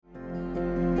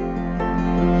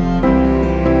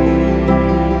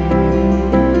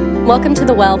Welcome to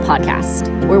the Well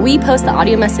podcast, where we post the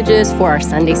audio messages for our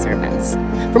Sunday sermons.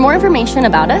 For more information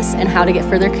about us and how to get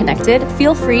further connected,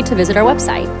 feel free to visit our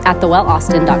website at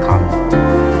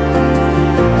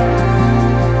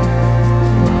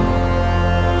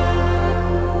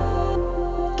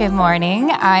thewellaustin.com. Good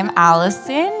morning. I'm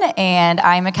Allison, and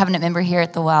I'm a covenant member here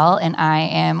at The Well, and I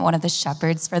am one of the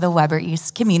shepherds for the Weber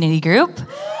East Community Group.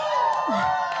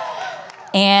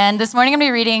 And this morning I'm going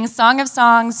to be reading Song of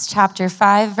Songs, chapter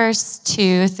 5, verse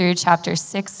 2 through chapter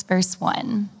 6, verse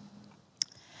 1.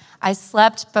 I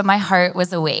slept, but my heart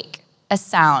was awake. A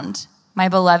sound. My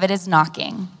beloved is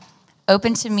knocking.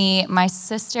 Open to me, my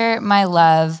sister, my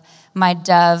love, my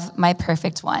dove, my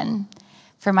perfect one.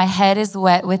 For my head is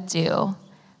wet with dew,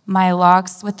 my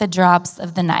locks with the drops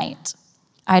of the night.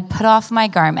 I had put off my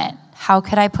garment. How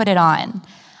could I put it on?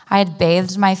 I had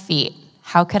bathed my feet.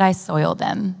 How could I soil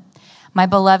them? My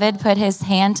beloved put his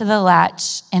hand to the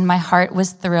latch, and my heart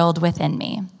was thrilled within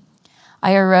me.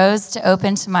 I arose to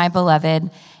open to my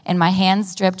beloved, and my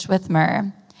hands dripped with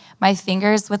myrrh, my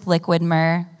fingers with liquid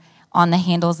myrrh on the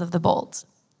handles of the bolt.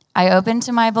 I opened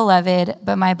to my beloved,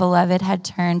 but my beloved had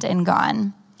turned and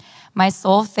gone. My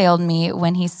soul failed me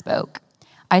when he spoke.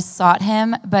 I sought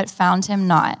him, but found him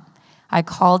not. I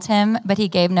called him, but he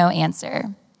gave no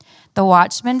answer. The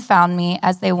watchmen found me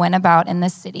as they went about in the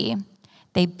city.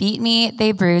 They beat me,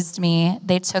 they bruised me,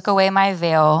 they took away my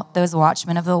veil, those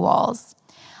watchmen of the walls.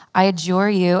 I adjure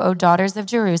you, O daughters of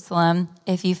Jerusalem,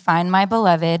 if you find my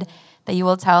beloved, that you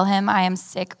will tell him I am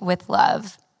sick with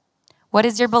love. What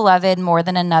is your beloved more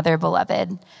than another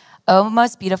beloved? O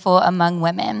most beautiful among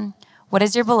women, what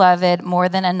is your beloved more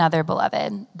than another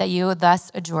beloved, that you thus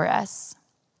adjure us?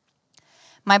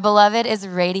 My beloved is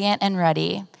radiant and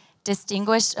ruddy,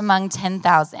 distinguished among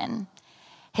 10,000.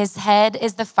 His head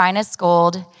is the finest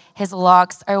gold. His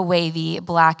locks are wavy,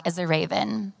 black as a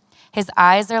raven. His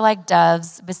eyes are like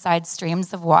doves beside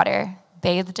streams of water,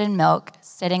 bathed in milk,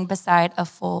 sitting beside a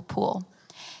full pool.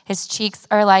 His cheeks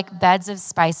are like beds of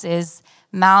spices,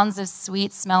 mounds of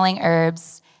sweet-smelling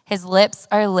herbs. His lips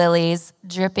are lilies,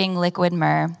 dripping liquid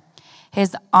myrrh.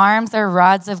 His arms are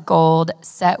rods of gold,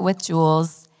 set with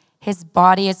jewels. His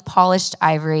body is polished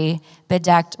ivory,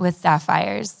 bedecked with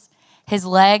sapphires. His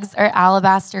legs are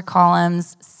alabaster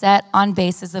columns set on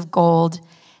bases of gold.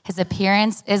 His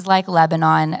appearance is like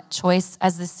Lebanon, choice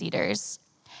as the cedars.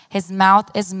 His mouth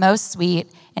is most sweet,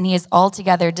 and he is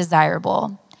altogether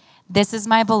desirable. This is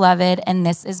my beloved, and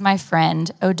this is my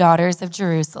friend, O daughters of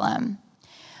Jerusalem.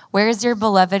 Where is your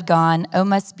beloved gone, O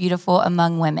most beautiful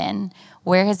among women?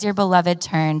 Where has your beloved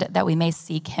turned, that we may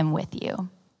seek him with you?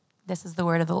 This is the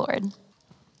word of the Lord.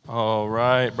 All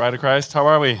right, Bride of Christ, how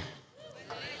are we?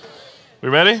 We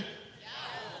ready? Yeah.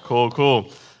 Cool.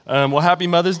 Well, happy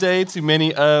Mother's Day to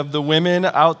many of the women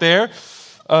out there.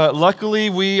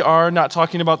 Luckily, we are not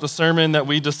talking about the sermon that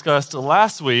we discussed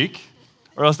last week,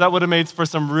 or else that would have made for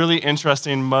some really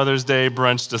interesting Mother's Day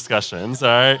brunch discussions, all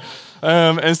right?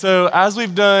 And so as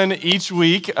we've done each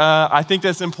week, I think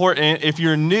that's important if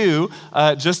you're new,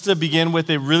 just to begin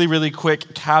with a really, really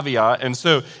quick caveat. And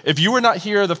so if you were not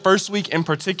here the first week in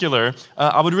particular,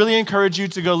 I would really encourage you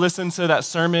to go listen to that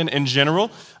sermon in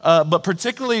general, but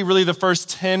particularly really the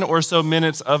first 10 or so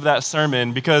minutes of that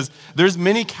sermon, because there's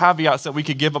many caveats that we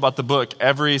could give about the book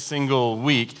every single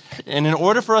week. And in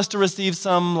order for us to receive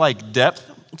some depth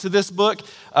to this book,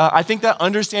 I think that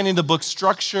understanding the book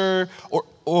structure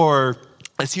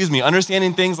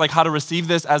understanding things like how to receive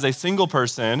this as a single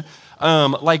person,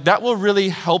 that will really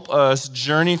help us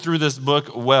journey through this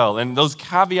book well. And those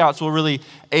caveats will really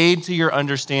aid to your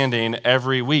understanding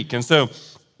every week. And so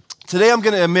today I'm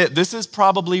going to admit this is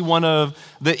probably one of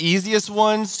the easiest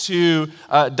ones to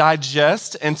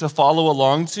digest and to follow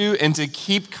along to, and to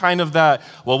keep kind of that,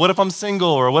 well, what if I'm single,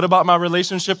 or what about my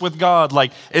relationship with God?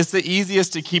 It's the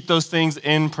easiest to keep those things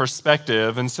in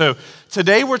perspective. And so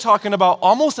today we're talking about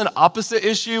almost an opposite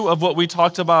issue of what we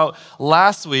talked about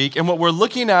last week, and what we're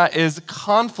looking at is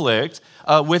conflict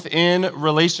within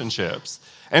relationships.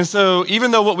 And so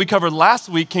even though what we covered last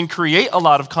week can create a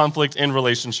lot of conflict in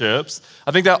relationships,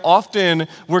 I think that often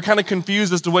we're kind of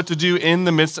confused as to what to do in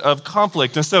the midst of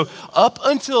conflict. And so up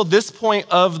until this point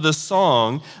of the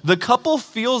song, the couple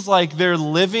feels like they're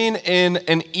living in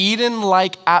an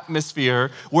Eden-like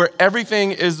atmosphere where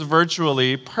everything is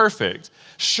virtually perfect.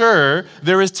 Sure,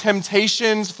 there is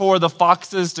temptations for the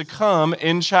foxes to come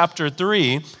in chapter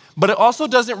 3, but it also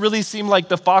doesn't really seem like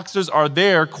the foxes are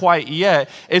there quite yet.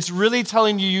 It's really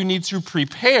telling you need to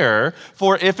prepare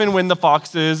for if and when the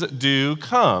foxes do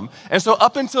come. And so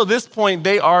up until this point,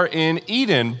 they are in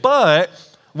Eden. But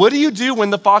what do you do when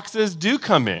the foxes do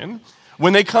come in?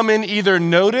 When they come in either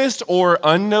noticed or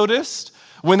unnoticed?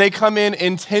 When they come in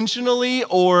intentionally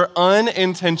or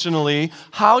unintentionally,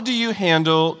 how do you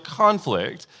handle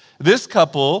conflict? This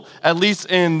couple, at least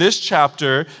in this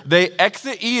chapter, they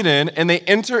exit Eden and they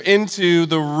enter into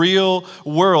the real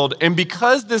world. And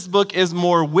because this book is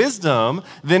more wisdom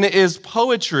than it is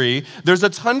poetry, there's a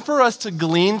ton for us to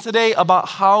glean today about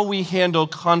how we handle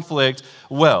conflict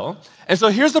well. And so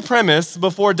here's the premise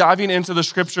before diving into the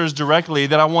scriptures directly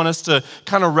that I want us to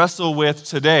kind of wrestle with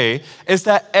today, is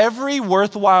that every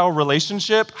worthwhile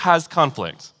relationship has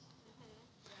conflict.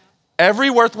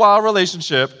 Every worthwhile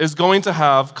relationship is going to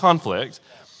have conflict.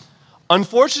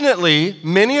 Unfortunately,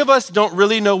 many of us don't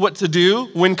really know what to do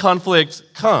when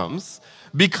conflict comes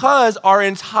because our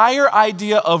entire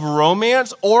idea of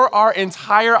romance or our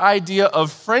entire idea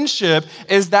of friendship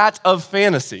is that of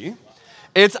fantasy.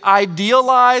 It's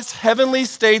idealized heavenly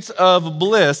states of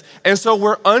bliss. And so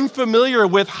we're unfamiliar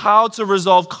with how to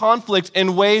resolve conflict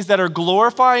in ways that are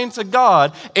glorifying to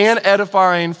God and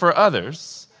edifying for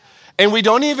others. And we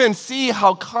don't even see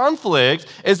how conflict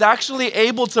is actually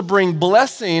able to bring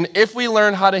blessing if we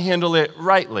learn how to handle it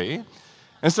rightly.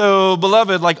 And so,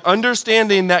 beloved,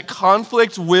 understanding that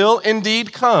conflict will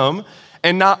indeed come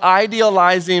and not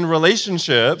idealizing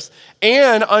relationships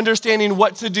and understanding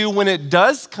what to do when it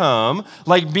does come,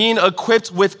 like being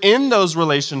equipped within those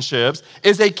relationships,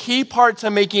 is a key part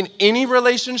to making any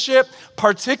relationship,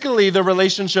 particularly the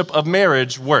relationship of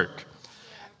marriage, work.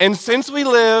 And since we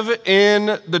live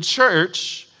in the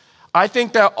church, I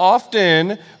think that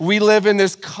often we live in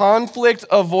this conflict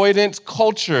avoidant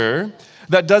culture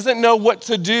that doesn't know what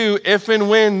to do if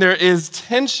and when there is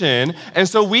tension. And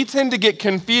so we tend to get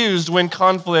confused when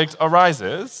conflict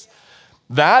arises.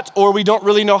 That, or we don't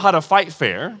really know how to fight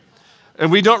fair.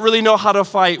 And we don't really know how to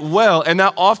fight well. And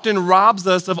that often robs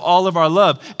us of all of our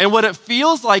love. And what it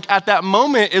feels like at that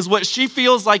moment is what she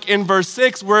feels like in verse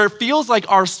 6, where it feels like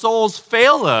our souls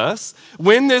fail us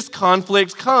when this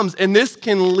conflict comes. And this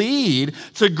can lead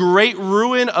to great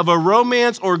ruin of a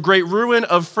romance or great ruin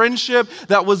of friendship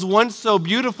that was once so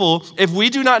beautiful if we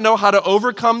do not know how to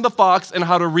overcome the fox and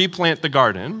how to replant the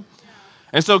garden.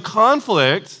 And so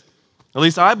conflict, at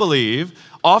least I believe,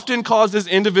 often causes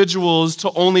individuals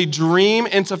to only dream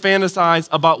and to fantasize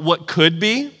about what could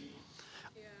be,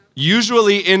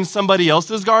 usually in somebody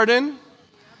else's garden,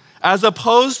 as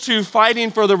opposed to fighting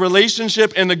for the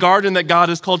relationship in the garden that God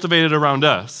has cultivated around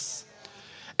us.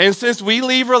 And since we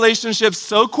leave relationships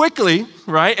so quickly,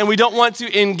 right, and we don't want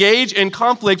to engage in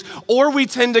conflict, or we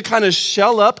tend to kind of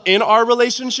shell up in our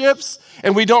relationships,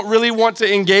 and we don't really want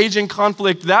to engage in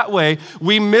conflict that way,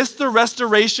 we miss the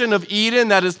restoration of Eden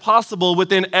that is possible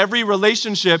within every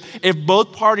relationship if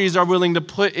both parties are willing to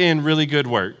put in really good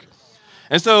work.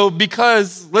 And so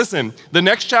because, listen, the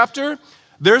next chapter,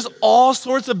 there's all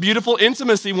sorts of beautiful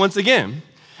intimacy once again.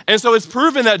 And so it's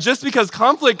proven that just because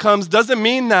conflict comes doesn't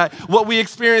mean that what we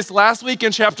experienced last week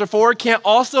in chapter 4 can't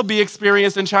also be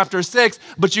experienced in chapter 6,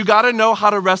 but you got to know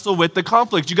how to wrestle with the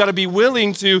conflict. You got to be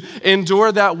willing to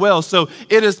endure that well. So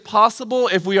it is possible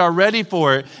if we are ready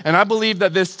for it. And I believe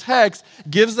that this text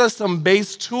gives us some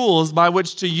base tools by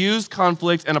which to use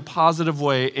conflict in a positive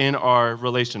way in our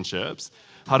relationships,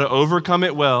 how to overcome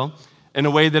it well in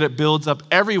a way that it builds up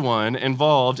everyone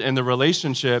involved in the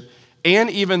relationship,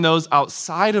 and even those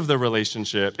outside of the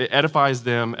relationship, it edifies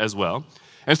them as well.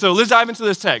 And so let's dive into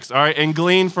this text, all right, and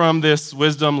glean from this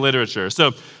wisdom literature.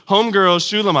 So homegirl,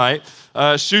 Shulamite,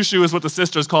 Shushu is what the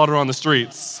sisters called her on the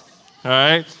streets, all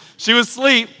right? She was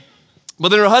asleep, but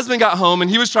then her husband got home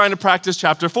and he was trying to practice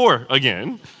chapter 4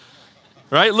 again,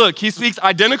 right? Look, he speaks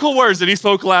identical words that he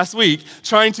spoke last week,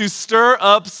 trying to stir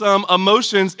up some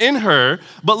emotions in her.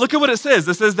 But look at what it says.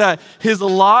 It says that his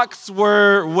locks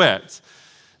were wet.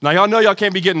 Now, y'all know y'all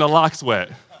can't be getting the locks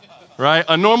wet, right?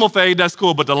 A normal fade, that's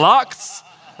cool, but the locks,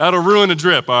 that'll ruin the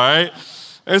drip, all right?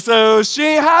 And so she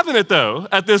ain't having it, though,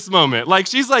 at this moment.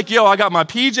 She's like, yo, I got my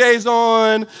PJs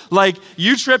on.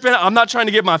 You tripping? I'm not trying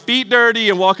to get my feet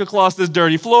dirty and walk across this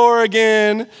dirty floor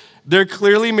again. They're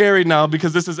clearly married now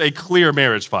because this is a clear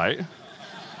marriage fight.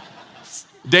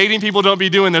 Dating people don't be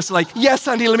doing this. Yes,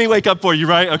 honey, let me wake up for you,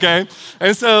 right? Okay?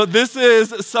 And so this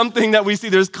is something that we see.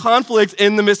 There's conflict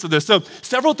in the midst of this. So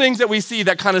several things that we see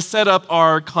that kind of set up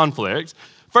our conflict.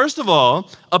 First of all,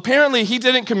 apparently he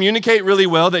didn't communicate really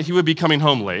well that he would be coming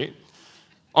home late.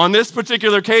 On this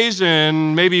particular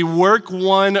occasion, maybe work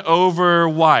won over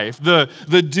wife. The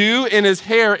dew in his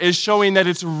hair is showing that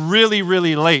it's really,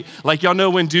 really late. Y'all know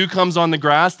when dew comes on the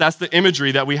grass, that's the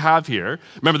imagery that we have here.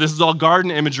 Remember, this is all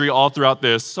garden imagery all throughout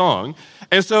this song.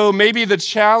 And so maybe the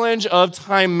challenge of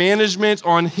time management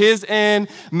on his end,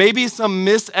 maybe some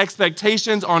missed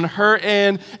expectations on her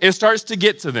end, it starts to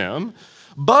get to them.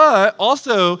 But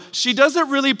also, she doesn't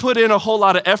really put in a whole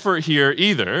lot of effort here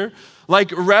either.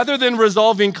 Like, rather than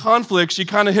resolving conflict, she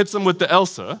kind of hits him with the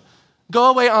Elsa. Go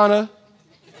away, Anna.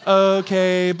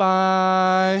 Okay,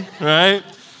 bye, right?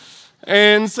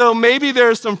 And so maybe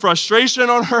there's some frustration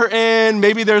on her end,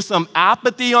 maybe there's some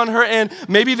apathy on her end,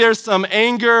 maybe there's some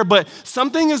anger, but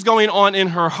something is going on in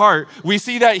her heart. We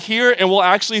see that here, and we'll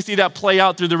actually see that play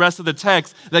out through the rest of the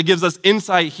text that gives us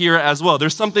insight here as well.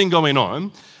 There's something going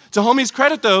on. To Homie's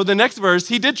credit, though, the next verse,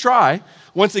 he did try.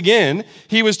 Once again,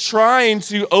 he was trying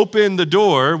to open the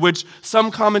door, which some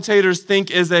commentators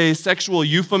think is a sexual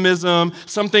euphemism.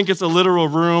 Some think it's a literal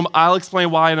room. I'll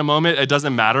explain why in a moment. It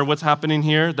doesn't matter what's happening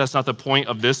here. That's not the point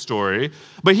of this story.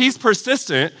 But he's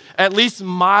persistent, at least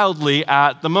mildly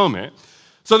at the moment.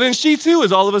 So then she too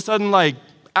is all of a sudden like,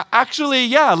 actually,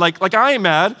 yeah, like I ain't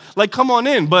mad. Like, come on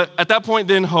in. But at that point,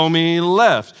 then Homie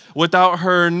left without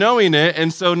her knowing it.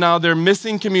 And so now they're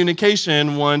missing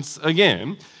communication once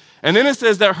again. And then it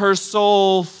says that her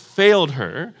soul failed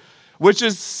her, which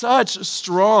is such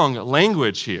strong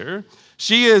language here.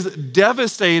 She is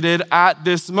devastated at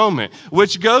this moment,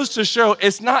 which goes to show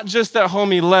it's not just that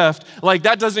Homie left. Like,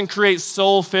 that doesn't create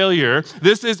soul failure.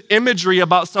 This is imagery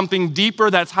about something deeper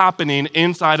that's happening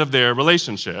inside of their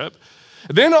relationship.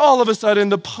 Then all of a sudden,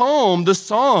 the poem, the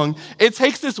song, it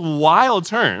takes this wild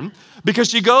turn because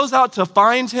she goes out to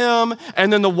find him,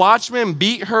 and then the watchmen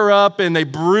beat her up, and they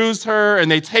bruise her, and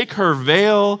they take her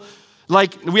veil.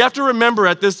 Like, we have to remember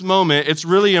at this moment, it's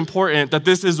really important that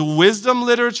this is wisdom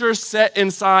literature set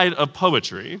inside of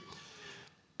poetry.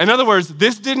 In other words,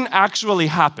 this didn't actually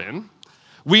happen.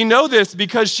 We know this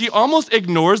because she almost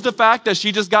ignores the fact that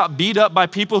she just got beat up by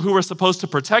people who were supposed to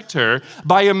protect her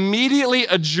by immediately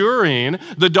adjuring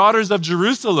the daughters of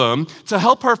Jerusalem to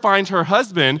help her find her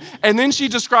husband. And then she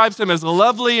describes him as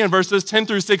lovely in verses 10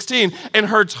 through 16. And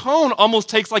her tone almost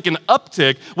takes like an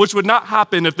uptick, which would not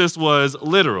happen if this was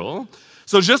literal.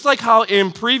 So just like how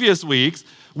in previous weeks,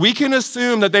 we can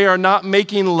assume that they are not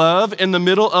making love in the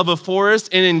middle of a forest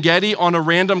in En-Gedi on a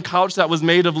random couch that was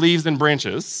made of leaves and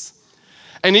branches.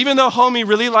 And even though Homie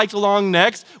really liked long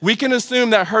necks, we can assume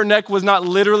that her neck was not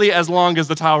literally as long as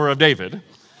the Tower of David,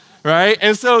 right?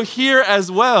 And so here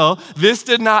as well, this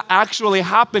did not actually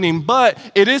happen, but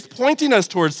it is pointing us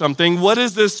towards something. What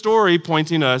is this story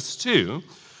pointing us to?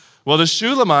 Well, the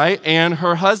Shulamite and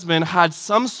her husband had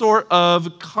some sort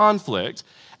of conflict,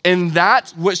 and that,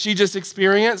 what she just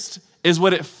experienced, is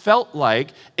what it felt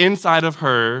like inside of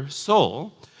her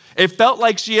soul. It felt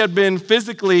like she had been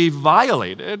physically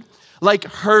violated. Like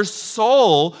her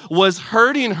soul was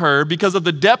hurting her because of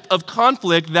the depth of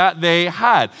conflict that they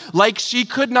had. Like she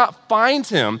could not find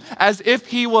him, as if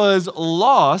he was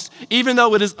lost, even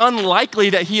though it is unlikely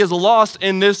that he is lost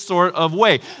in this sort of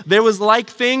way. There was like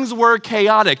things were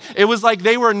chaotic. It was like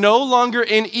they were no longer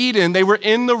in Eden. They were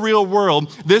in the real world.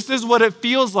 This is what it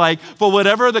feels like for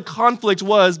whatever the conflict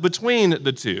was between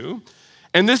the two.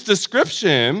 And this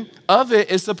description of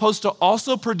it is supposed to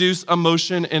also produce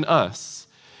emotion in us.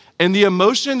 And the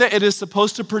emotion that it is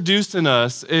supposed to produce in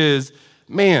us is,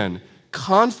 man,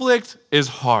 conflict is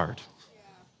hard.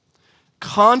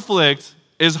 Conflict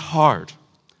is hard.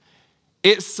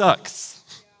 It sucks,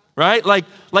 right?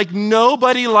 Like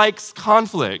nobody likes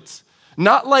conflict.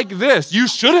 Not like this. You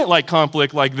shouldn't like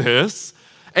conflict like this.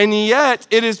 And yet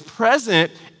it is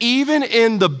present even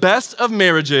in the best of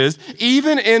marriages,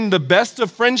 even in the best of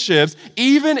friendships,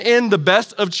 even in the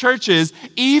best of churches,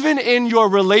 even in your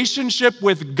relationship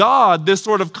with God, this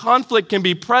sort of conflict can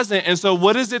be present. And so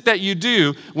what is it that you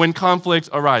do when conflict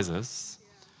arises?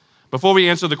 Before we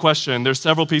answer the question, there's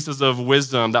several pieces of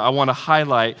wisdom that I want to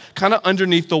highlight kind of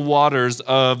underneath the waters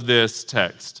of this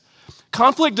text.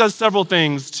 Conflict does several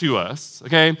things to us,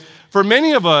 okay? For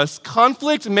many of us,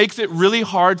 conflict makes it really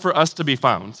hard for us to be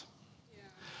found.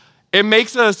 It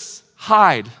makes us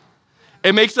hide.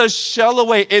 It makes us shell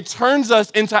away. It turns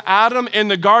us into Adam in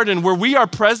the garden where we are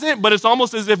present, but it's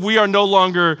almost as if we are no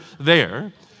longer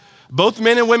there. Both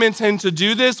men and women tend to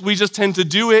do this. We just tend to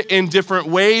do it in different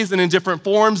ways and in different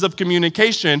forms of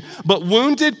communication. But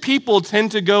wounded people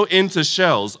tend to go into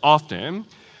shells often.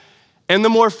 And the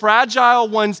more fragile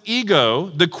one's ego,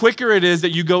 the quicker it is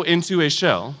that you go into a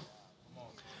shell.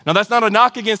 Now, that's not a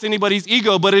knock against anybody's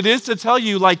ego, but it is to tell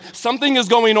you, like, something is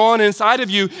going on inside of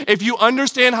you. If you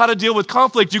understand how to deal with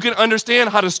conflict, you can understand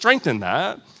how to strengthen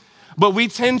that. But we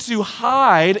tend to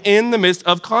hide in the midst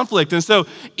of conflict. And so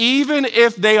even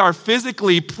if they are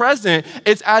physically present,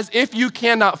 it's as if you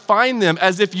cannot find them,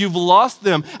 as if you've lost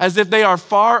them, as if they are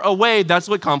far away. That's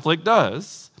what conflict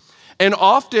does. And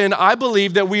often I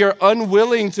believe that we are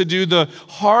unwilling to do the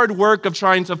hard work of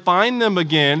trying to find them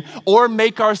again or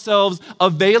make ourselves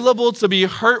available to be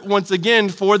hurt once again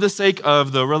for the sake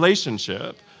of the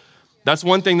relationship. That's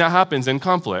one thing that happens in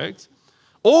conflict.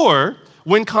 Or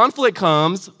when conflict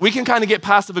comes, we can kind of get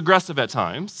passive aggressive at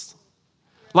times.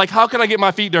 Like, how can I get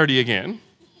my feet dirty again?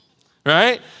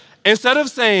 Right? Instead of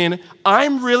saying,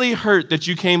 I'm really hurt that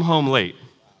you came home late.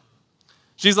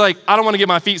 She's like, I don't want to get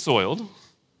my feet soiled.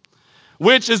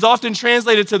 Which is often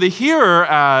translated to the hearer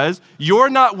as,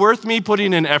 you're not worth me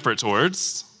putting in effort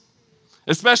towards,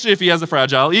 especially if he has a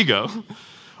fragile ego.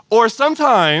 Or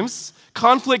sometimes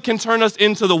conflict can turn us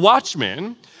into the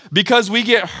watchman because we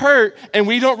get hurt and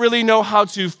we don't really know how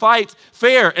to fight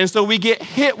fair. And so we get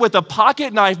hit with a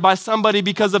pocket knife by somebody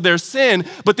because of their sin,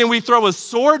 but then we throw a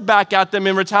sword back at them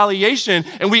in retaliation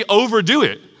and we overdo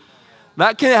it.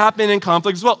 That can happen in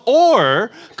conflict as well.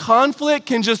 Or conflict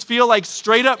can just feel like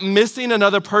straight up missing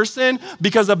another person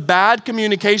because of bad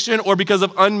communication or because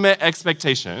of unmet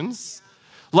expectations.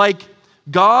 Like,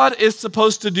 God is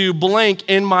supposed to do blank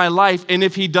in my life, and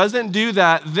if he doesn't do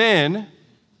that, then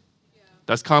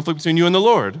that's conflict between you and the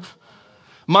Lord.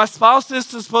 My spouse is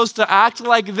supposed to act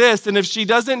like this, and if she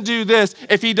doesn't do this,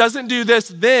 if he doesn't do this,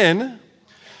 then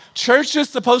church is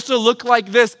supposed to look like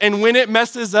this, and when it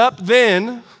messes up,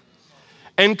 then...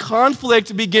 And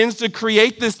conflict begins to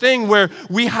create this thing where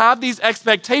we have these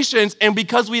expectations, and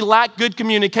because we lack good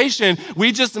communication,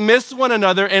 we just miss one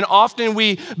another, and often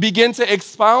we begin to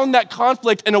expound that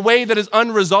conflict in a way that is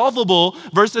unresolvable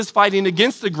versus fighting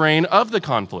against the grain of the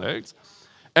conflict.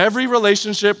 Every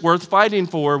relationship worth fighting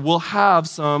for will have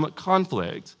some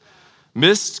conflict.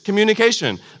 Missed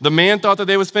communication. The man thought that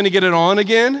they was finna get it on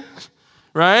again,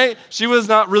 right? She was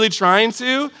not really trying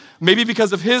to. Maybe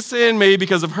because of his sin, maybe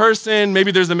because of her sin,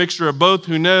 maybe there's a mixture of both,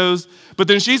 who knows? But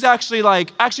then she's actually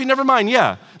like, never mind,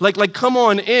 yeah. Like come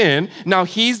on in. Now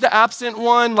he's the absent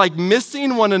one, like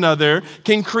missing one another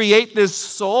can create this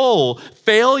soul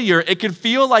failure. It can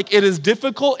feel like it is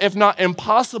difficult, if not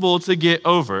impossible, to get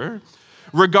over.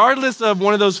 Regardless of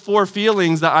one of those four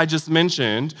feelings that I just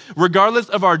mentioned, regardless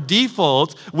of our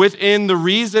default within the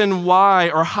reason why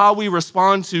or how we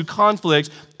respond to conflict,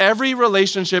 every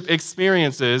relationship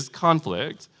experiences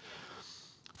conflict.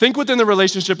 Think within the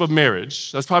relationship of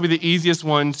marriage. That's probably the easiest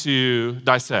one to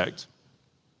dissect.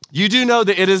 You do know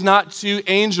that it is not two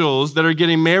angels that are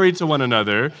getting married to one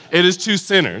another. It is two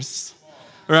sinners,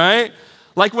 right?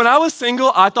 Like when I was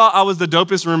single, I thought I was the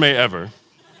dopest roommate ever.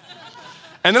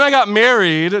 And then I got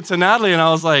married to Natalie, and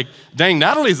I was like, dang,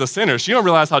 Natalie's a sinner. She don't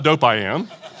realize how dope I am.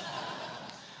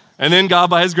 And then God,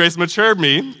 by his grace, matured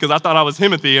me, because I thought I was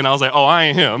Timothy, and I was like, oh, I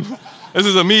ain't him. This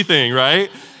is a me thing,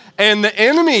 right? And the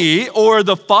enemy or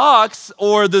the fox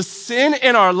or the sin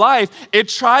in our life, it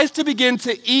tries to begin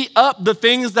to eat up the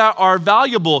things that are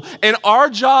valuable. And our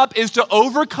job is to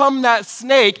overcome that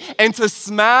snake and to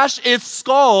smash its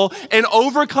skull and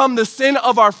overcome the sin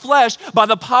of our flesh by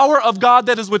the power of God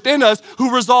that is within us,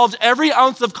 who resolved every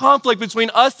ounce of conflict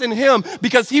between us and him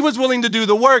because he was willing to do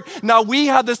the work. Now we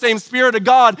have the same Spirit of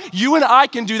God. You and I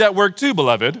can do that work too,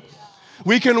 beloved.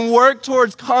 We can work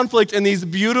towards conflict in these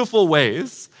beautiful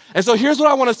ways. And so here's what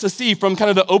I want us to see from kind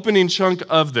of the opening chunk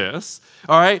of this,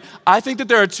 all right? I think that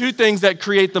there are two things that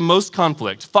create the most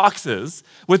conflict, foxes,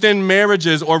 within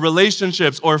marriages or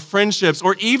relationships or friendships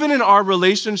or even in our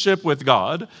relationship with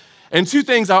God. And two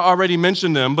things, I already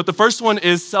mentioned them, but the first one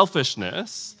is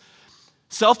selfishness.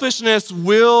 Selfishness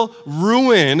will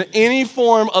ruin any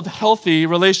form of healthy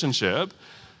relationship.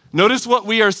 Notice what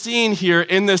we are seeing here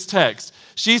in this text.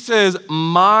 She says,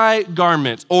 my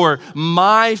garment or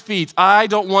my feet. I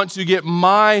don't want to get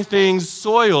my things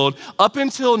soiled. Up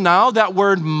until now, that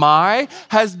word my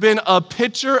has been a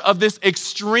picture of this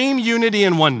extreme unity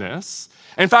and oneness.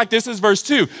 In fact, this is verse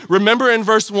 2. Remember in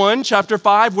verse 1, chapter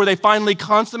 5, where they finally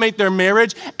consummate their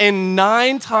marriage, and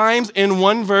 9 times in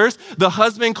one verse, the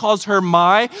husband calls her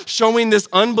my, showing this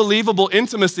unbelievable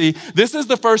intimacy. This is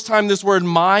the first time this word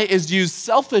my is used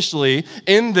selfishly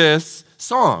in this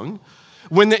song.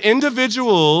 When the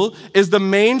individual is the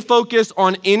main focus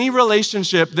on any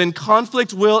relationship, then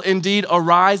conflict will indeed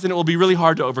arise and it will be really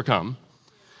hard to overcome.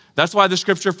 That's why the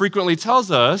scripture frequently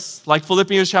tells us, like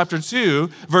Philippians chapter 2,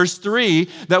 verse 3,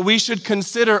 that we should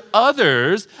consider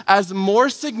others as more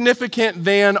significant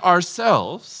than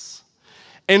ourselves.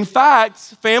 In fact,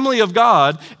 family of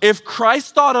God, if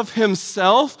Christ thought of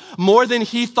himself more than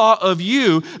he thought of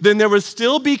you, then there would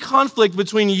still be conflict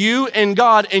between you and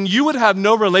God, and you would have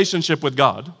no relationship with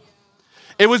God.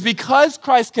 It was because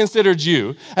Christ considered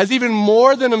you as even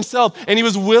more than himself, and he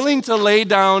was willing to lay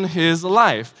down his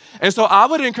life. And so I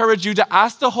would encourage you to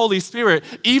ask the Holy Spirit,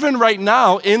 even right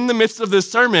now in the midst of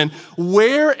this sermon,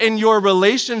 where in your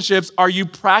relationships are you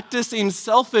practicing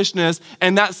selfishness,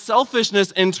 and that selfishness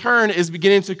in turn is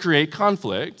beginning to create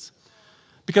conflict?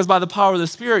 Because by the power of the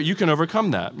Spirit, you can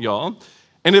overcome that, y'all.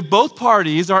 And if both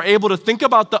parties are able to think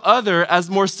about the other as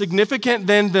more significant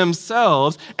than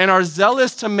themselves and are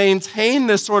zealous to maintain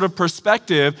this sort of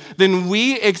perspective, then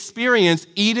we experience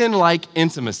Eden-like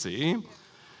intimacy.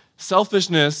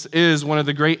 Selfishness is one of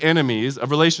the great enemies of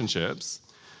relationships.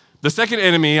 The second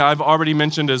enemy I've already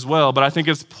mentioned as well, but I think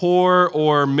it's poor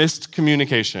or missed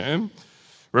communication.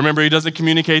 Remember, he doesn't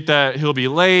communicate that he'll be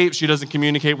late. She doesn't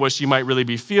communicate what she might really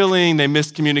be feeling. They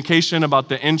miss communication about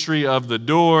the entry of the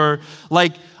door.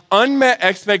 Like, unmet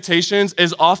expectations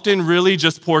is often really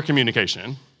just poor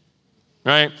communication,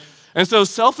 right? And so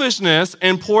selfishness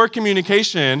and poor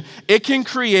communication, it can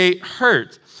create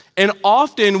hurt. And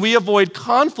often we avoid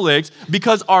conflict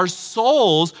because our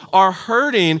souls are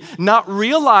hurting, not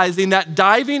realizing that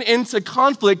diving into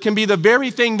conflict can be the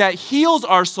very thing that heals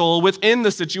our soul within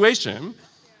the situation.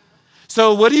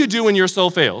 So what do you do when your soul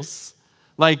fails?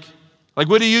 Like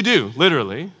what do you do,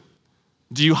 literally?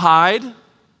 Do you hide?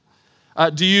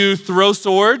 Do you throw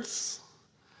swords?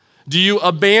 Do you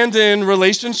abandon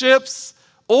relationships?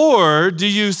 Or do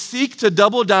you seek to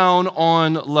double down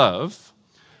on love?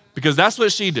 Because that's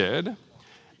what she did.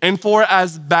 And for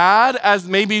as bad as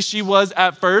maybe she was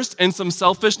at first in some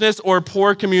selfishness or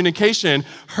poor communication,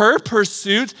 her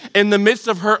pursuit in the midst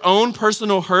of her own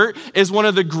personal hurt is one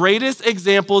of the greatest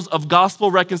examples of gospel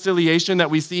reconciliation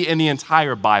that we see in the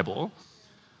entire Bible.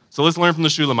 So let's learn from the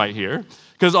Shulamite here.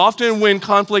 Because often when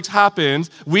conflict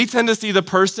happens, we tend to see the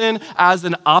person as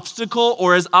an obstacle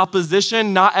or as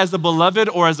opposition, not as a beloved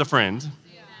or as a friend.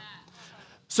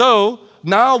 So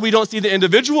now we don't see the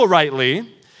individual rightly,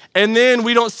 and then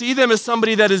we don't see them as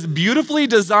somebody that is beautifully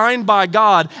designed by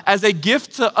God as a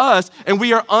gift to us, and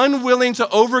we are unwilling to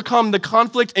overcome the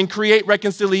conflict and create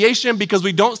reconciliation because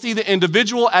we don't see the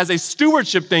individual as a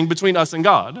stewardship thing between us and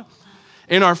God.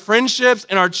 In our friendships,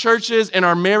 in our churches, in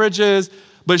our marriages,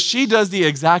 but she does the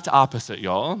exact opposite,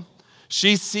 y'all.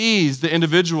 She sees the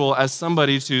individual as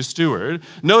somebody to steward.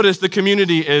 Notice the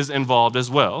community is involved as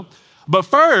well. But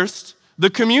first, the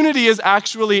community is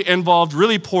actually involved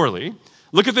really poorly.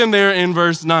 Look at them there in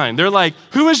verse 9. They're like,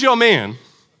 who is your man?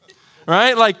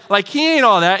 Right? Like he ain't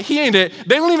all that. He ain't it.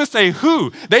 They don't even say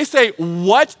who. They say,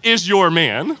 what is your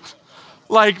man?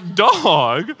 Like,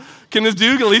 dog. Can this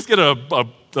dude at least get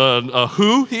a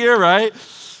who here, right?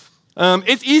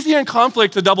 It's easy in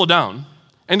conflict to double down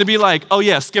and to be like, oh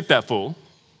yeah, skip that fool.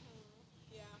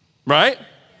 Yeah. Right? Yeah.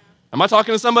 Am I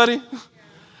talking to somebody? Yeah.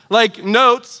 Like,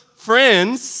 notes,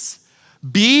 friends,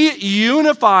 be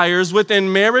unifiers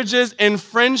within marriages and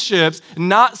friendships,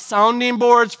 not sounding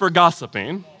boards for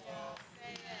gossiping.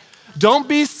 Don't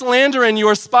be slandering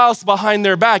your spouse behind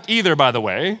their back either, by the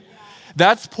way.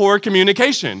 That's poor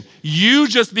communication. You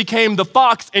just became the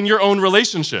fox in your own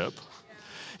relationship.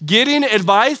 Getting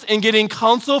advice and getting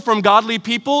counsel from godly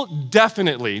people,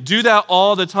 definitely. Do that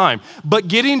all the time. But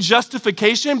getting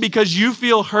justification because you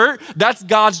feel hurt, that's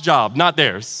God's job, not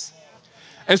theirs.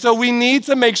 And so we need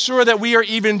to make sure that we are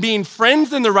even being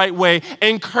friends in the right way,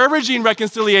 encouraging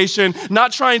reconciliation,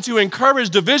 not trying to encourage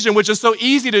division, which is so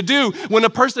easy to do when a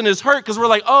person is hurt because we're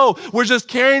like, oh, we're just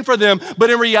caring for them.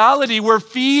 But in reality, we're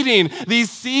feeding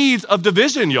these seeds of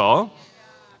division, y'all.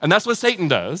 And that's what Satan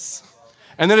does.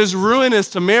 And that is ruinous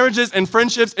to marriages and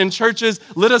friendships and churches.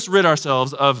 Let us rid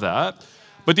ourselves of that.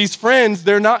 But these friends,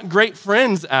 they're not great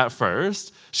friends at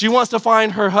first. She wants to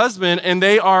find her husband, and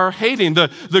they are hating.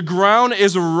 The ground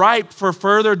is ripe for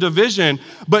further division.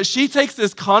 But she takes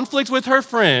this conflict with her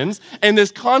friends and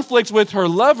this conflict with her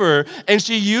lover, and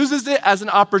she uses it as an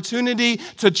opportunity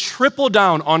to triple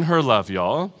down on her love,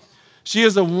 y'all. She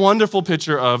is a wonderful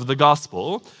picture of the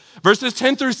gospel. Verses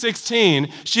 10 through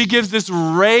 16, she gives this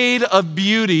raid of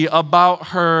beauty about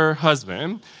her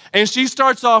husband. And she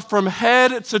starts off from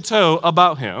head to toe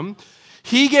about him.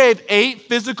 He gave 8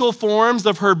 physical forms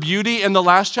of her beauty in the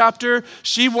last chapter.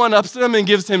 She one-ups them and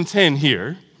gives him 10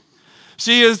 here.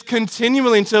 She is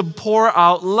continuing to pour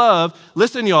out love.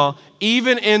 Listen, y'all,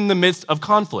 even in the midst of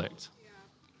conflict.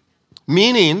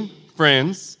 Meaning,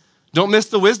 friends, don't miss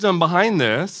the wisdom behind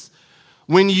this.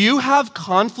 When you have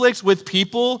conflict with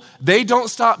people, they don't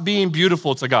stop being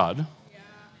beautiful to God.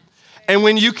 And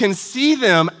when you can see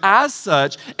them as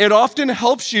such, it often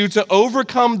helps you to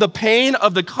overcome the pain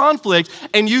of the conflict,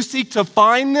 and you seek to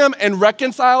find them and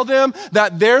reconcile them,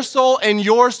 that their soul and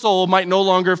your soul might no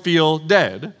longer feel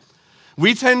dead.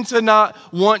 We tend to not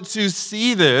want to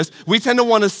see this. We tend to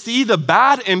want to see the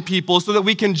bad in people so that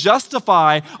we can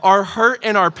justify our hurt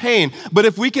and our pain. But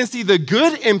if we can see the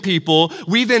good in people,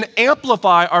 we then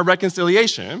amplify our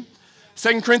reconciliation.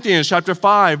 2 Corinthians chapter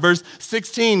 5, verse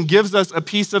 16 gives us a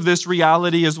piece of this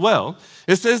reality as well.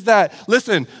 It says that,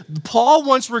 listen, Paul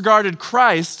once regarded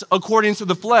Christ according to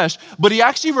the flesh, but he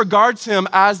actually regards him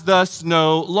as thus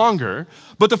no longer.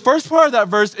 But the first part of that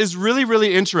verse is really,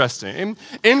 really interesting.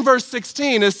 In verse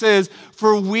 16, it says,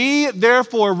 "For we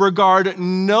therefore regard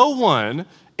no one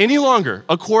any longer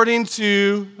according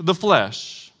to the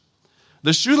flesh."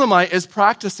 The Shulamite is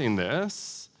practicing this.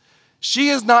 She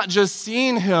is not just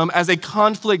seeing him as a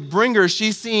conflict bringer.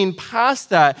 She's seeing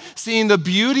past that, seeing the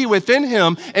beauty within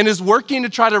him, and is working to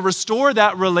try to restore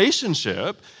that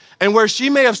relationship. And where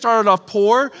she may have started off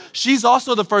poor, she's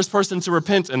also the first person to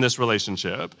repent in this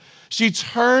relationship. She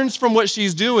turns from what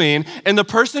she's doing, and the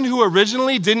person who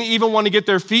originally didn't even want to get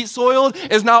their feet soiled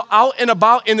is now out and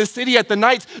about in the city at the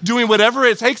night doing whatever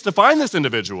it takes to find this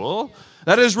individual.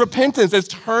 That is repentance. It's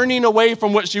turning away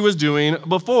from what she was doing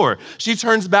before. She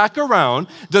turns back around,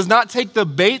 does not take the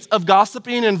bait of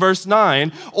gossiping in verse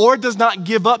 9, or does not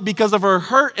give up because of her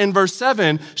hurt in verse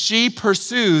 7. She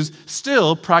pursues,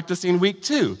 still practicing week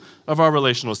 2 of our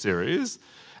relational series.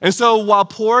 And so while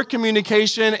poor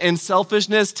communication and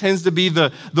selfishness tends to be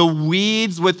the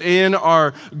weeds within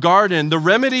our garden, the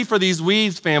remedy for these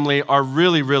weeds, family, are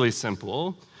really, really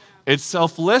simple. It's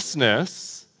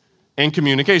selflessness and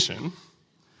communication.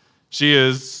 She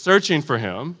is searching for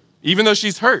him, even though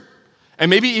she's hurt, and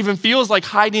maybe even feels like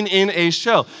hiding in a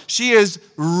shell. She is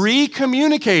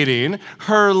recommunicating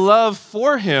her love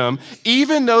for him,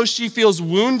 even though she feels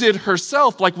wounded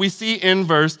herself, like we see in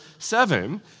verse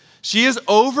 7. She is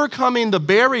overcoming the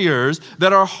barriers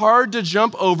that are hard to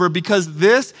jump over because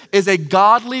this is a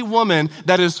godly woman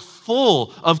that is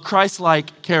full of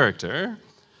Christ-like character.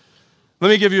 Let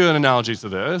me give you an analogy to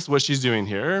this, what she's doing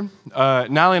here.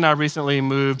 Nally and I recently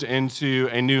moved into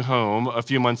a new home a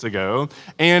few months ago.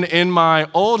 And in my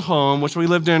old home, which we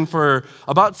lived in for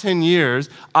about 10 years,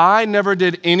 I never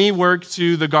did any work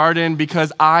to the garden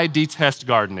because I detest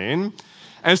gardening.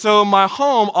 And so my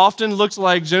home often looked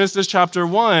like Genesis chapter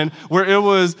 1, where it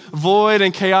was void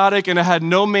and chaotic and it had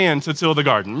no man to till the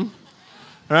garden,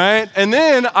 right? And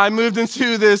then I moved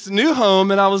into this new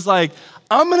home and I was like,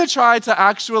 I'm gonna try to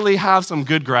actually have some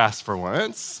good grass for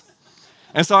once.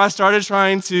 And so I started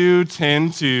trying to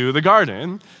tend to the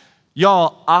garden.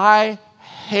 Y'all, I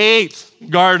hate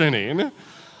gardening.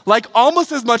 Like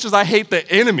almost as much as I hate the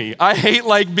enemy. I hate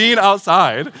like being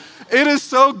outside. It is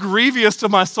so grievous to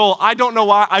my soul. I don't know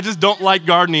why, I just don't like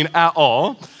gardening at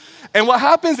all. And what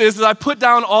happens is I put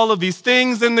down all of these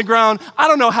things in the ground. I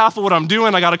don't know half of what I'm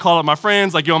doing. I gotta call up my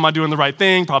friends, like, yo, am I doing the right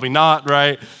thing? Probably not,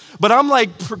 right? But I'm like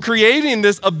creating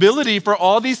this ability for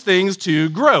all these things to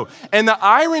grow. And the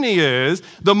irony is,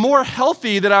 the more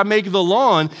healthy that I make the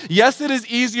lawn, yes, it is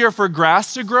easier for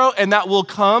grass to grow, and that will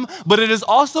come, but it is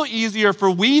also easier for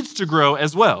weeds to grow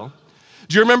as well.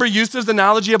 Do you remember Yusuf's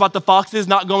analogy about the foxes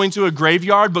not going to a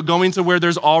graveyard, but going to where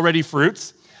there's already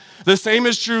fruits? The same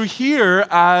is true here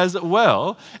as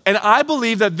well. And I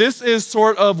believe that this is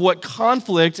sort of what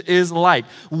conflict is like.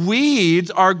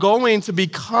 Weeds are going to be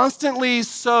constantly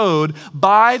sowed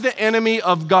by the enemy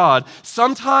of God.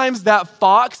 Sometimes that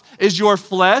fox is your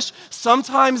flesh.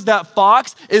 Sometimes that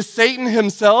fox is Satan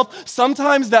himself.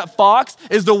 Sometimes that fox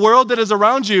is the world that is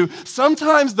around you.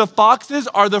 Sometimes the foxes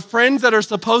are the friends that are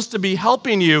supposed to be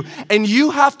helping you. And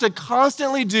you have to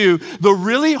constantly do the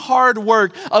really hard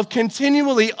work of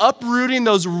continually uprooting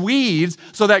those weeds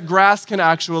so that grass can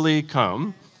actually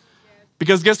come.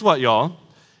 Because guess what, y'all?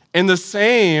 In the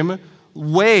same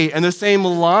way and the same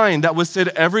line that was said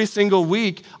every single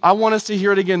week, I want us to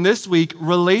hear it again this week.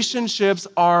 Relationships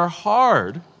are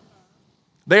hard.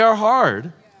 They are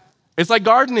hard. It's like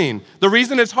gardening. The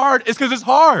reason it's hard is because it's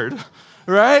hard,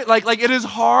 right? Like it is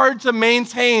hard to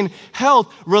maintain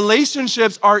health.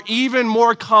 Relationships are even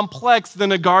more complex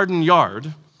than a garden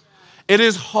yard. It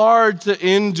is hard to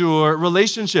endure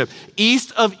relationship.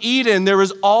 East of Eden, there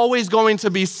is always going to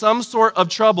be some sort of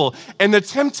trouble. And the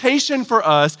temptation for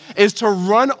us is to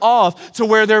run off to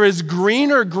where there is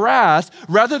greener grass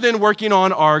rather than working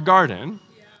on our garden.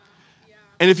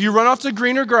 And if you run off to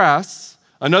greener grass,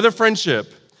 another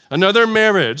friendship, another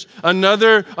marriage,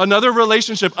 another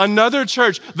relationship, another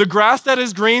church, the grass that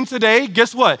is green today,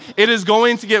 guess what? It is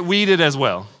going to get weeded as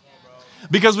well.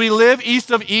 Because we live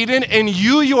east of Eden and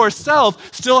you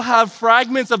yourself still have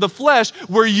fragments of the flesh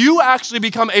where you actually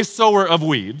become a sower of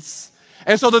weeds.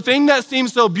 And so the thing that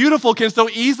seems so beautiful can so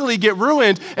easily get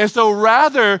ruined. And so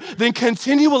rather than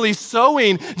continually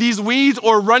sowing these weeds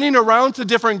or running around to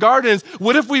different gardens,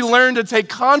 what if we learn to take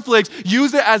conflict,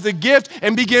 use it as a gift,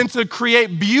 and begin to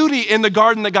create beauty in the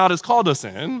garden that God has called us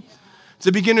in,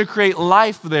 to begin to create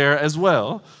life there as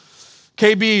well?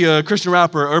 KB, a Christian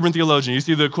rapper, urban theologian, you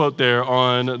see the quote there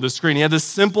on the screen. He had this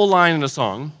simple line in a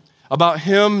song about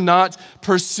him not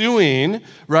pursuing,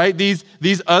 right, these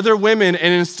other women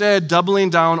and instead doubling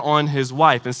down on his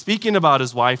wife. And speaking about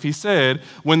his wife, he said,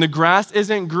 when the grass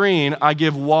isn't green, I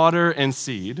give water and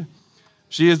seed.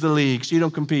 She is the league. She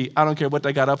don't compete. I don't care what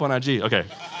they got up on IG. Okay.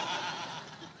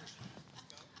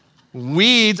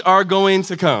 Weeds are going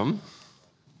to come.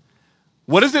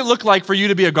 What does it look like for you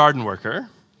to be a garden worker?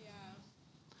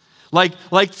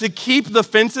 Like to keep the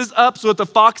fences up so that the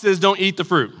foxes don't eat the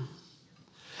fruit.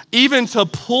 Even to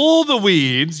pull the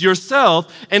weeds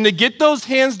yourself and to get those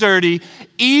hands dirty,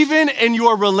 even in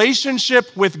your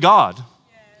relationship with God. Yes.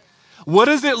 What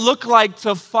does it look like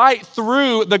to fight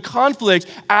through the conflict?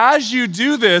 As you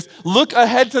do this, look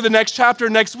ahead to the next chapter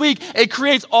next week. It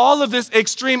creates all of this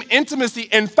extreme intimacy.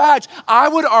 In fact, I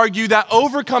would argue that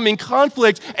overcoming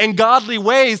conflict in godly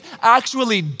ways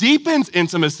actually deepens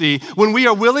intimacy when we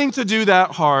are willing to do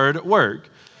that hard work.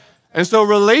 And so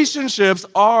relationships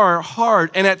are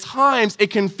hard, and at times it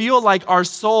can feel like our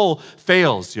soul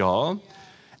fails, y'all.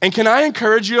 And can I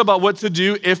encourage you about what to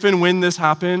do if and when this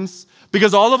happens?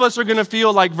 Because all of us are gonna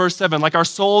feel like verse 7, like our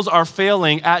souls are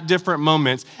failing at different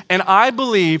moments. And I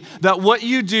believe that what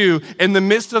you do in the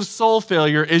midst of soul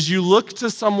failure is you look to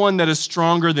someone that is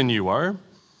stronger than you are,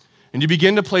 and you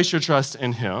begin to place your trust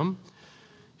in him.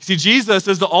 You see, Jesus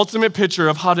is the ultimate picture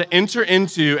of how to enter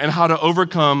into and how to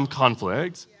overcome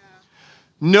conflict.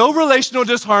 No relational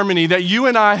disharmony that you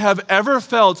and I have ever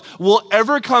felt will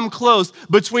ever come close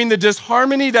between the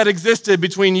disharmony that existed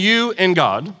between you and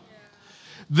God.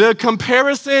 The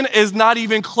comparison is not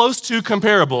even close to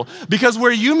comparable, because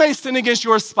where you may sin against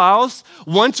your spouse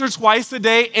once or twice a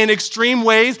day in extreme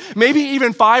ways, maybe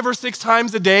even 5 or 6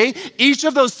 times a day, each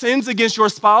of those sins against your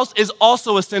spouse is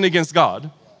also a sin against God.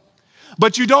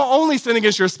 But you don't only sin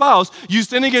against your spouse, you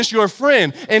sin against your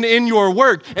friend and in your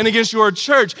work and against your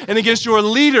church and against your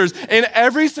leaders. And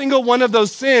every single one of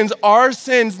those sins are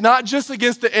sins not just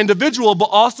against the individual, but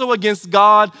also against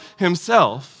God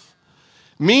himself.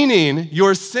 Meaning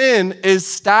your sin is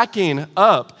stacking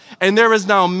up. And there is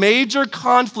now major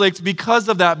conflict because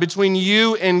of that between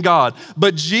you and God.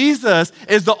 But Jesus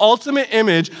is the ultimate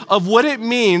image of what it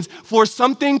means for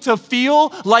something to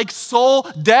feel like soul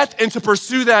death and to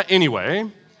pursue that anyway.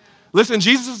 Listen,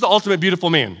 Jesus is the ultimate beautiful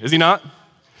man, is he not?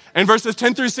 In verses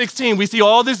 10 through 16, we see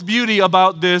all this beauty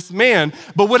about this man.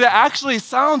 But what it actually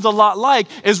sounds a lot like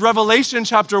is Revelation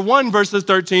chapter 1, verses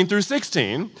 13 through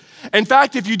 16. In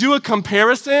fact, if you do a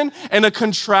comparison and a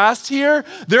contrast here,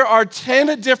 there are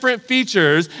 10 different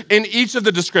features in each of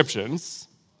the descriptions.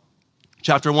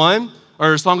 Chapter 1,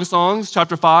 or Song of Songs,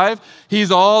 chapter 5, he's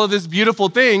all of these beautiful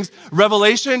things.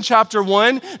 Revelation chapter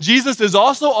 1, Jesus is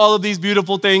also all of these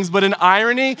beautiful things, but in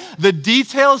irony, the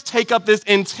details take up this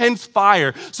intense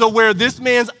fire. So where this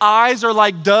man's eyes are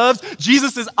like doves,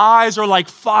 Jesus' eyes are like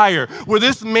fire. Where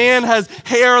this man has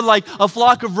hair like a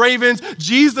flock of ravens,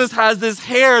 Jesus has this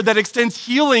hair that extends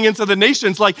healing into the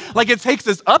nations. Like it takes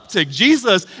this uptick.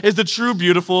 Jesus is the true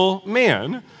beautiful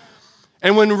man.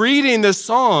 And when reading this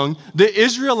song, the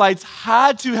Israelites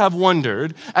had to have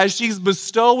wondered, as she's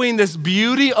bestowing this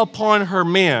beauty upon her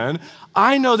man,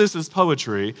 I know this is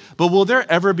poetry, but will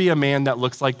there ever be a man that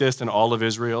looks like this in all of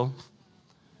Israel?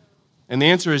 And the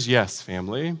answer is yes,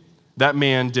 family. That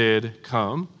man did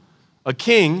come. A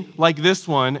king like this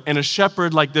one and a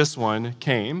shepherd like this one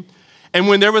came. And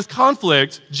when there was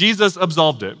conflict, Jesus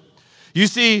absolved it. You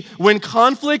see, when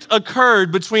conflict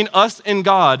occurred between us and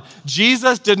God,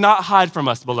 Jesus did not hide from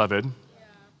us, beloved.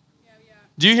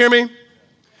 Do you hear me?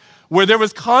 Where there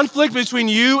was conflict between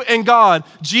you and God,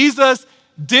 Jesus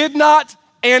did not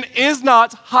and is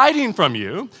not hiding from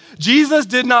you. Jesus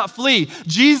did not flee.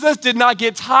 Jesus did not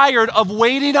get tired of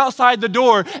waiting outside the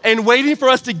door and waiting for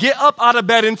us to get up out of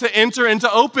bed and to enter and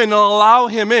to open and allow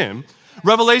him in.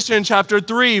 Revelation chapter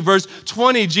 3, verse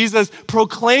 20, Jesus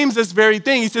proclaims this very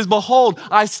thing. He says, behold,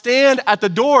 I stand at the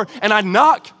door and I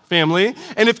knock, family.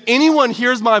 And if anyone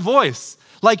hears my voice,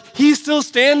 like he's still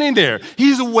standing there.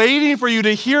 He's waiting for you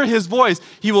to hear his voice.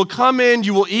 He will come in,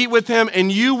 you will eat with him,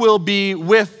 and you will be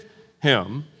with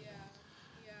him.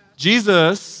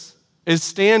 Jesus is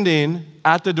standing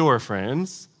at the door,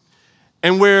 friends.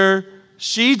 And where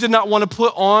she did not want to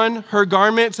put on her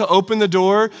garment to open the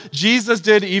door, Jesus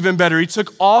did even better. He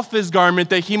took off his garment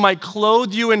that he might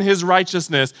clothe you in his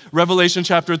righteousness, Revelation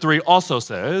chapter 3 also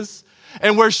says.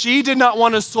 And where she did not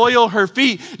want to soil her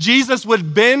feet, Jesus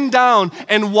would bend down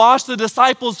and wash the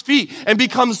disciples' feet and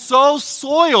become so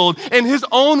soiled in his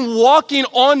own walking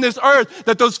on this earth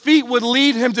that those feet would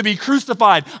lead him to be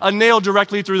crucified, a nail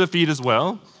directly through the feet as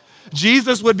well.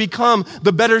 Jesus would become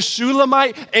the better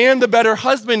Shulamite and the better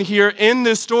husband here in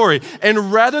this story.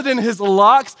 And rather than his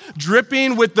locks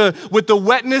dripping with the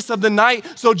wetness of the night,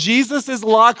 so Jesus'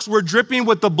 locks were dripping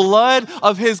with the blood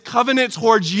of his covenant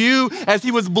towards you as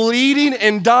he was bleeding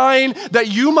and dying,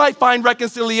 that you might find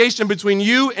reconciliation between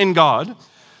you and God.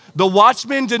 The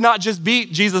watchmen did not just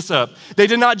beat Jesus up. They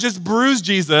did not just bruise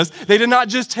Jesus. They did not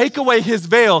just take away his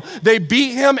veil. They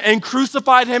beat him and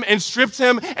crucified him and stripped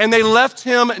him, and they left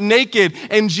him naked.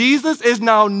 And Jesus is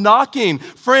now knocking,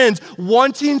 friends,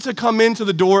 wanting to come into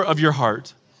the door of your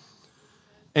heart.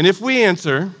 And if we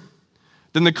answer,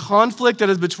 then the conflict that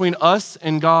is between us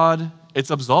and God, it's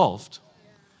absolved.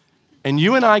 And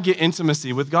you and I get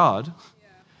intimacy with God.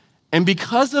 And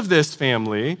because of this,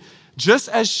 family, just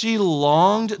as she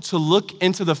longed to look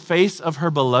into the face of her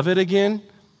beloved again,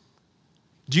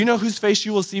 do you know whose face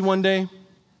you will see one day?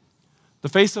 The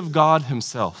face of God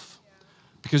himself.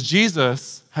 Because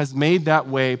Jesus has made that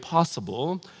way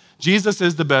possible. Jesus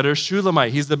is the better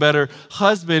Shulamite. He's the better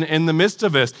husband in the midst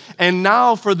of this. And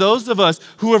now for those of us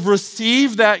who have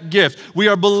received that gift, we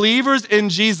are believers in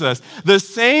Jesus. The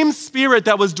same spirit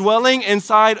that was dwelling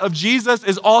inside of Jesus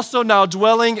is also now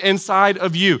dwelling inside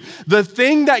of you. The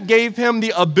thing that gave him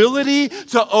the ability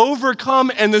to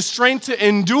overcome and the strength to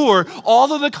endure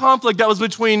all of the conflict that was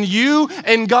between you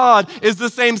and God is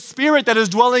the same spirit that is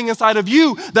dwelling inside of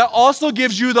you that also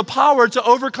gives you the power to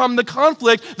overcome the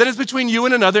conflict that is between you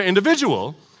and another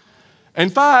individual. In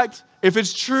fact, if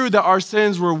it's true that our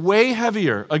sins were way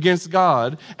heavier against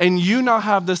God and you now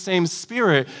have the same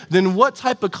spirit, then what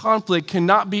type of conflict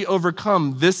cannot be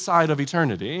overcome this side of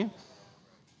eternity?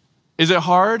 Is it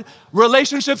hard?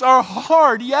 Relationships are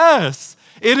hard, yes.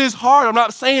 It is hard. I'm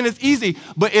not saying it's easy,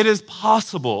 but it is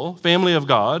possible, family of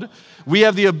God. We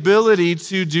have the ability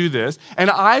to do this.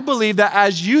 And I believe that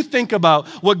as you think about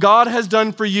what God has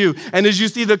done for you, and as you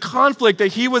see the conflict that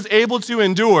he was able to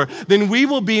endure, then we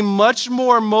will be much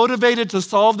more motivated to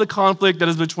solve the conflict that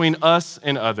is between us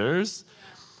and others.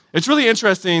 It's really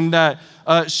interesting that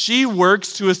she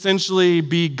works to essentially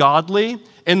be godly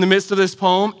in the midst of this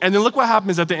poem. And then look what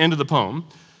happens at the end of the poem.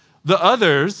 The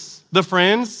others, the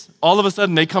friends, all of a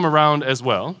sudden they come around as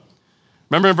well.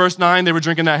 Remember in verse 9, they were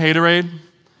drinking that haterade?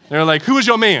 They're like, who is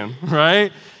your man,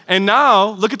 right? And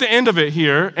now, look at the end of it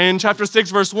here in chapter 6,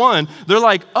 verse 1. They're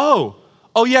like, oh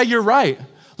yeah, you're right.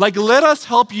 Like, let us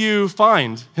help you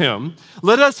find him.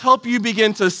 Let us help you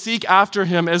begin to seek after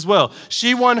him as well.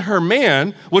 She won her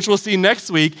man, which we'll see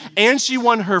next week, and she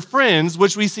won her friends,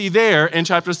 which we see there in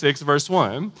chapter 6, verse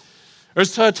 1.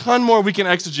 There's a ton more we can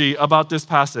exegete about this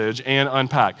passage and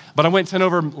unpack. But I went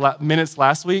 10 minutes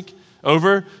last week.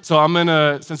 So I'm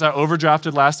since I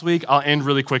overdrafted last week, I'll end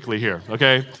really quickly here,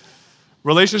 okay?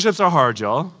 Relationships are hard,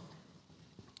 y'all.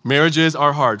 Marriages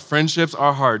are hard. Friendships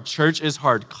are hard. Church is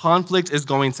hard. Conflict is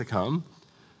going to come.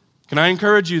 Can I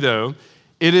encourage you, though?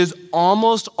 It is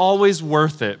almost always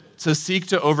worth it to seek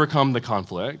to overcome the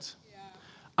conflict.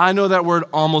 I know that word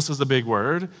almost is a big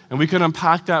word, and we could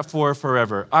unpack that for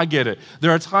forever. I get it.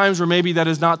 There are times where maybe that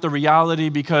is not the reality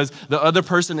because the other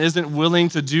person isn't willing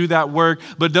to do that work.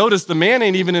 But notice the man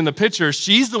ain't even in the picture.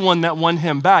 She's the one that won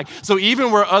him back. So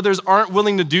even where others aren't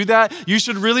willing to do that, you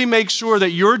should really make sure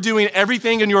that you're doing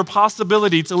everything in your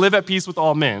possibility to live at peace with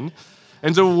all men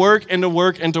and to work and to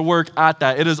work and to work at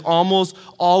that. It is almost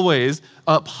always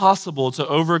possible to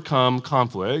overcome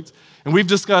conflict. And we've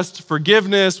discussed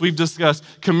forgiveness, we've discussed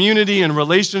community and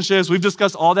relationships, we've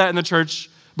discussed all that in the church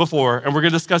before, and we're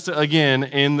gonna discuss it again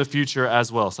in the future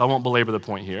as well. So I won't belabor the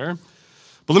point here.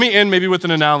 But let me end maybe with an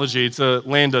analogy to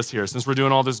land us here, since we're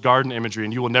doing all this garden imagery,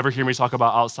 and you will never hear me talk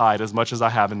about outside as much as I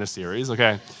have in this series,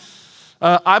 okay?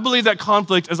 I believe that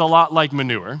conflict is a lot like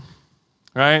manure,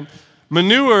 right?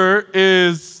 Manure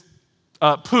is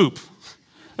poop.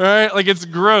 All right, like it's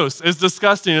gross, it's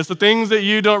disgusting, it's the things that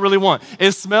you don't really want.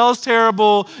 It smells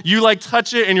terrible, you like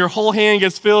touch it and your whole hand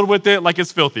gets filled with it like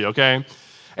it's filthy, okay?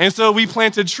 And so we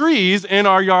planted trees in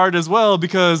our yard as well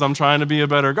because I'm trying to be a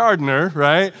better gardener,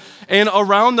 right? And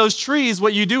around those trees,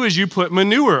 what you do is you put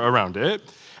manure around it.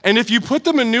 And if you put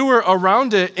the manure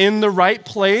around it in the right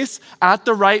place at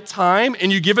the right time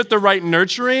and you give it the right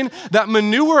nurturing, that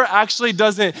manure actually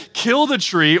doesn't kill the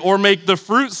tree or make the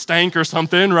fruit stank or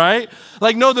something, right?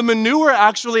 Like, no, the manure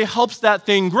actually helps that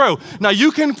thing grow. Now,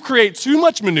 you can create too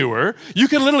much manure. You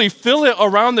can literally fill it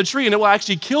around the tree and it will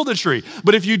actually kill the tree.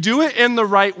 But if you do it in the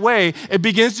right way, it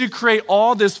begins to create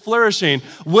all this flourishing.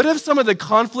 What if some of the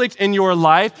conflict in your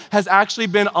life has actually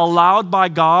been allowed by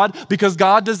God because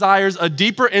God desires a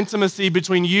deeper intimacy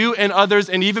between you and others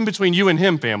and even between you and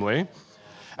him, family?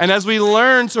 And as we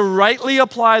learn to rightly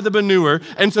apply the manure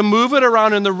and to move it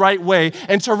around in the right way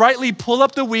and to rightly pull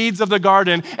up the weeds of the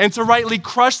garden and to rightly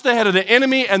crush the head of the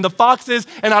enemy and the foxes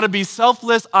and how to be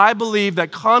selfless, I believe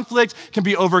that conflict can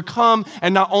be overcome,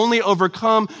 and not only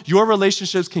overcome, your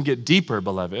relationships can get deeper,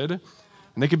 beloved, and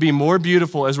they can be more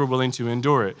beautiful as we're willing to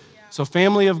endure it. So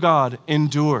family of God,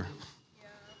 endure.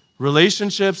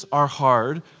 Relationships are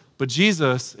hard, but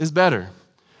Jesus is better.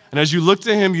 And as you look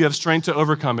to him, you have strength to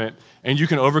overcome it, and you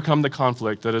can overcome the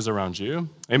conflict that is around you.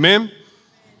 Amen?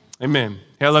 Amen.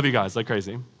 Hey, I love you guys like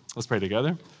crazy. Let's pray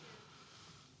together.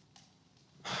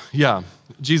 Yeah,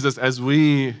 Jesus, as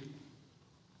we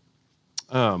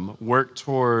work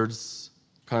towards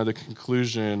kind of the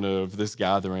conclusion of this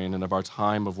gathering and of our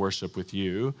time of worship with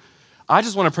you, I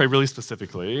just want to pray really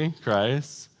specifically,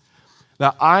 Christ,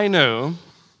 that I know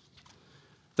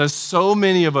that so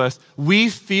many of us, we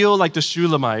feel like the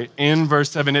Shulamite in verse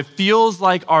 7. It feels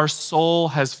like our soul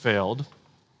has failed.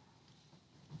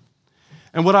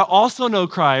 And what I also know,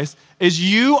 Christ, is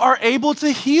you are able to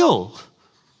heal.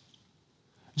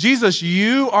 Jesus,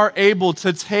 you are able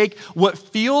to take what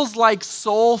feels like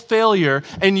soul failure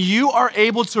and you are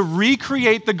able to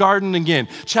recreate the garden again.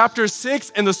 Chapter 6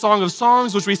 in the Song of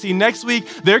Songs, which we see next week,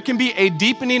 there can be a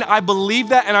deepening. I believe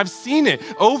that, and I've seen it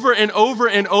over and over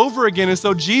and over again. And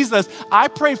so, Jesus, I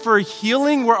pray for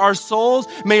healing where our souls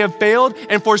may have failed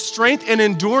and for strength and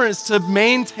endurance to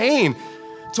maintain,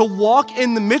 to walk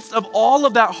in the midst of all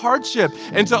of that hardship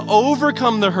and to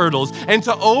overcome the hurdles and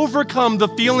to overcome the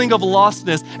feeling of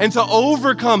lostness and to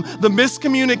overcome the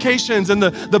miscommunications and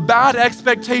the bad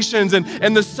expectations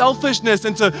and the selfishness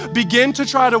and to begin to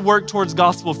try to work towards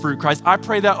gospel fruit, Christ. I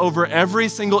pray that over every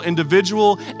single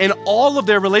individual and all of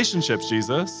their relationships,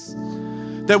 Jesus,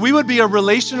 that we would be a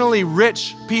relationally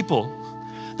rich people,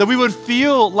 that we would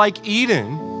feel like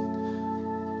Eden,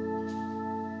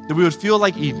 that we would feel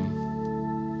like Eden.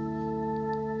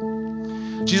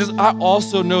 Jesus, I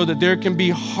also know that there can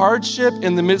be hardship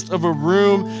in the midst of a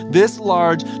room this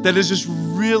large that is just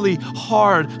really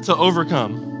hard to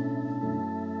overcome.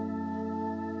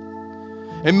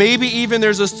 And maybe even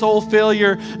there's a soul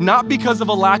failure, not because of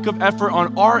a lack of effort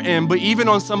on our end, but even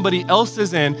on somebody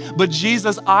else's end. But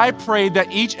Jesus, I pray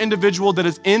that each individual that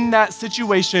is in that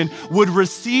situation would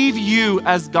receive you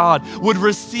as God, would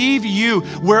receive you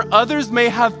where others may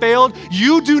have failed.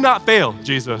 You do not fail,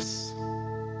 Jesus.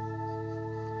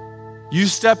 You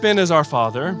step in as our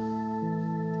Father.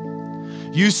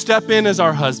 You step in as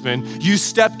our husband. You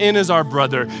step in as our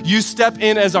brother. You step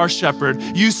in as our shepherd.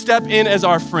 You step in as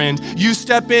our friend. You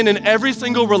step in every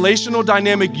single relational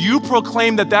dynamic. You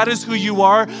proclaim that that is who you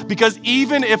are, because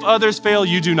even if others fail,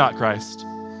 you do not, Christ.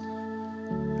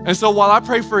 And so while I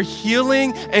pray for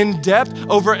healing and depth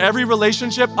over every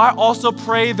relationship, I also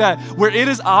pray that where it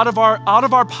is out of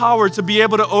our power to be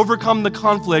able to overcome the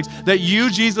conflict, that you,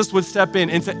 Jesus, would step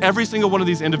into every single one of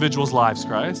these individuals' lives,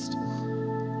 Christ.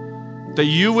 That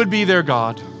you would be their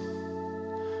God,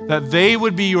 that they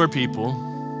would be your people,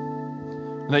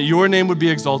 and that your name would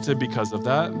be exalted because of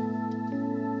that.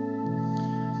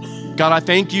 God, I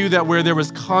thank you that where there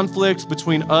was conflict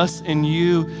between us and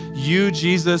you,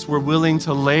 Jesus, were willing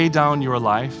to lay down your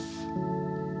life.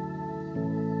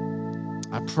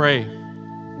 I pray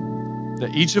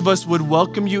that each of us would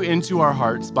welcome you into our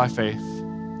hearts by faith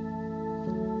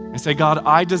and say, God,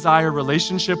 I desire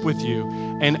relationship with you.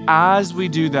 And as we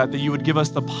do that, that you would give us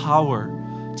the power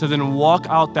to then walk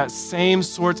out that same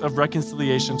sort of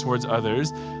reconciliation towards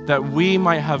others, that we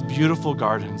might have beautiful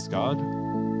gardens, God.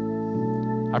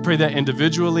 I pray that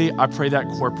individually, I pray that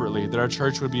corporately, that our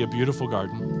church would be a beautiful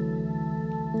garden.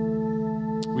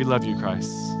 We love you,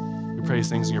 Christ. We pray these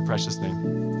things in your precious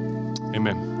name.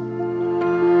 Amen.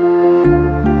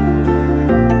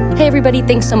 Hey everybody,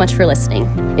 thanks so much for listening.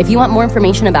 If you want more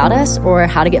information about us or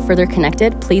how to get further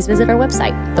connected, please visit our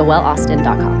website,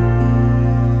 thewellaustin.com.